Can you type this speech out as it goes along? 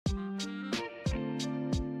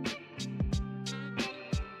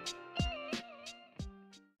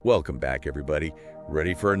Welcome back, everybody.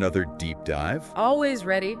 Ready for another deep dive? Always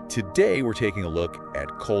ready. Today, we're taking a look at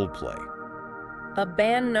Coldplay. A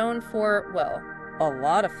band known for, well, a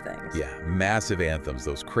lot of things. Yeah, massive anthems,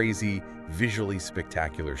 those crazy, visually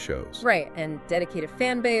spectacular shows. Right, and dedicated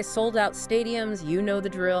fan base, sold-out stadiums, you know the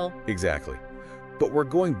drill. Exactly. But we're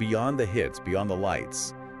going beyond the hits, beyond the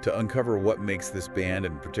lights, to uncover what makes this band,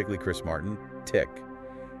 and particularly Chris Martin, tick.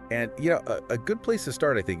 And, a good place to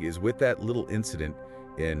start, I think, is with that little incident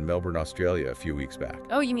in Melbourne, Australia a few weeks back.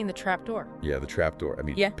 Oh, you mean the Trapdoor? Yeah, the Trapdoor. I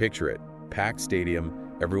mean, Yeah. Picture it. Packed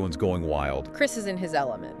stadium, everyone's going wild. Chris is in his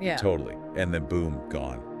element, yeah. Totally. And then boom,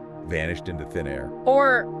 gone. Vanished into thin air.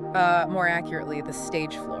 Or, more accurately, the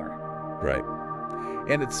stage floor. Right.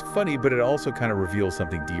 And it's funny, but it also kind of reveals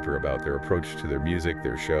something deeper about their approach to their music,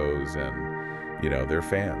 their shows, and, their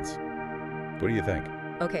fans. What do you think?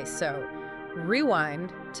 Okay, so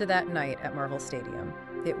rewind to that night at Marvel Stadium.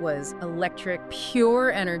 It was electric,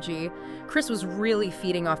 pure energy. Chris was really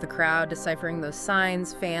feeding off the crowd, deciphering those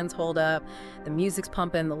signs, fans hold up, the music's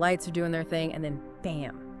pumping, the lights are doing their thing, and then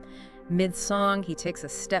bam. Mid-song, he takes a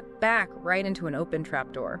step back right into an open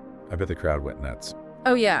trapdoor. I bet the crowd went nuts.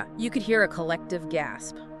 Oh yeah, you could hear a collective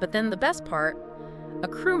gasp. But then the best part, a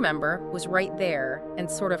crew member was right there and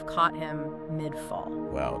sort of caught him mid-fall.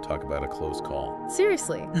 Wow, talk about a close call.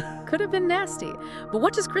 Seriously, could have been nasty. But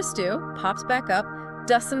what does Chris do? Pops back up,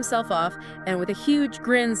 dusts himself off, and with a huge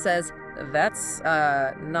grin says, "That's,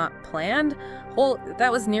 not planned?" Well,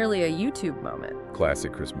 that was nearly a YouTube moment.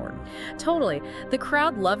 Classic Chris Martin. Totally. The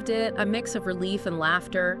crowd loved it, a mix of relief and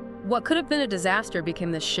laughter. What could have been a disaster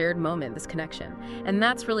became this shared moment, this connection. And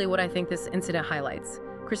that's really what I think this incident highlights.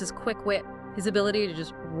 Chris's quick wit, his ability to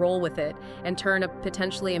just roll with it and turn a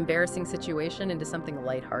potentially embarrassing situation into something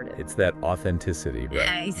lighthearted. It's that authenticity,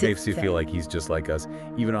 right? Yeah, Makes you feel like he's just like us,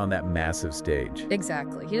 even on that massive stage.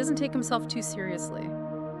 Exactly. He doesn't take himself too seriously.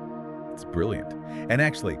 It's brilliant. And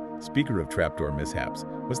actually, speaking of Trapdoor mishaps,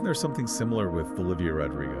 wasn't there something similar with Olivia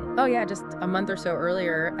Rodrigo? Oh yeah, just a month or so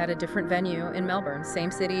earlier at a different venue in Melbourne.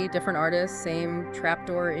 Same city, different artists, same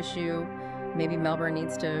trapdoor issue. Maybe Melbourne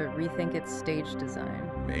needs to rethink its stage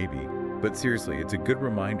design. Maybe. But seriously, it's a good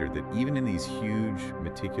reminder that even in these huge,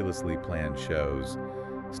 meticulously planned shows,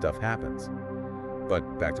 stuff happens.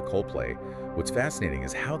 But back to Coldplay, what's fascinating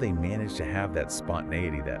is how they manage to have that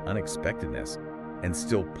spontaneity, that unexpectedness, and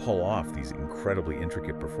still pull off these incredibly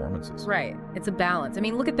intricate performances. Right. It's a balance. I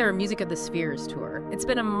mean, look at their Music of the Spheres tour. It's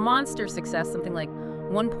been a monster success, something like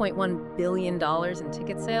 $1.1 billion in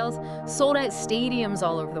ticket sales, sold out stadiums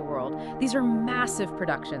all over the world. These are massive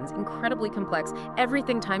productions, incredibly complex,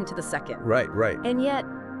 everything timed to the second. Right. And yet,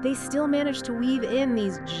 they still manage to weave in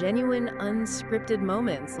these genuine, unscripted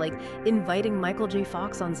moments, like inviting Michael J.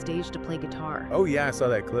 Fox on stage to play guitar. Oh yeah, I saw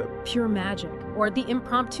that clip. Pure magic. Or the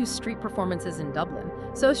impromptu street performances in Dublin.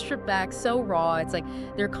 So stripped back, so raw, it's like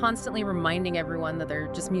they're constantly reminding everyone that they're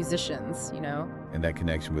just musicians, And that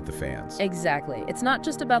connection with the fans. Exactly. It's not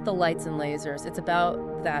just about the lights and lasers, it's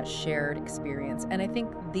about that shared experience. And I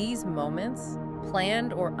think these moments,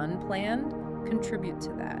 planned or unplanned, contribute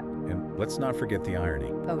to that. And let's not forget the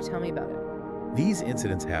irony. Oh, tell me about it. These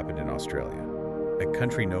incidents happened in Australia, a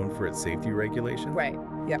country known for its safety regulations. Right.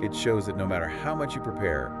 Yep. It shows that no matter how much you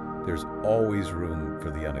prepare, there's always room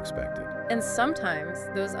for the unexpected. And sometimes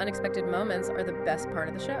those unexpected moments are the best part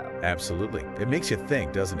of the show. Absolutely. It makes you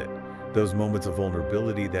think, doesn't it? Those moments of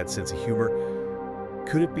vulnerability, that sense of humor.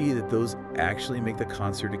 Could it be that those actually make the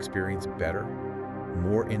concert experience better?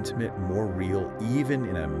 More intimate, more real, even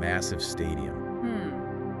in a massive stadium?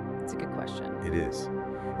 That's a good question. It is.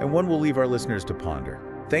 And one we'll leave our listeners to ponder.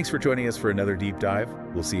 Thanks for joining us for another deep dive.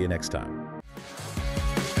 We'll see you next time.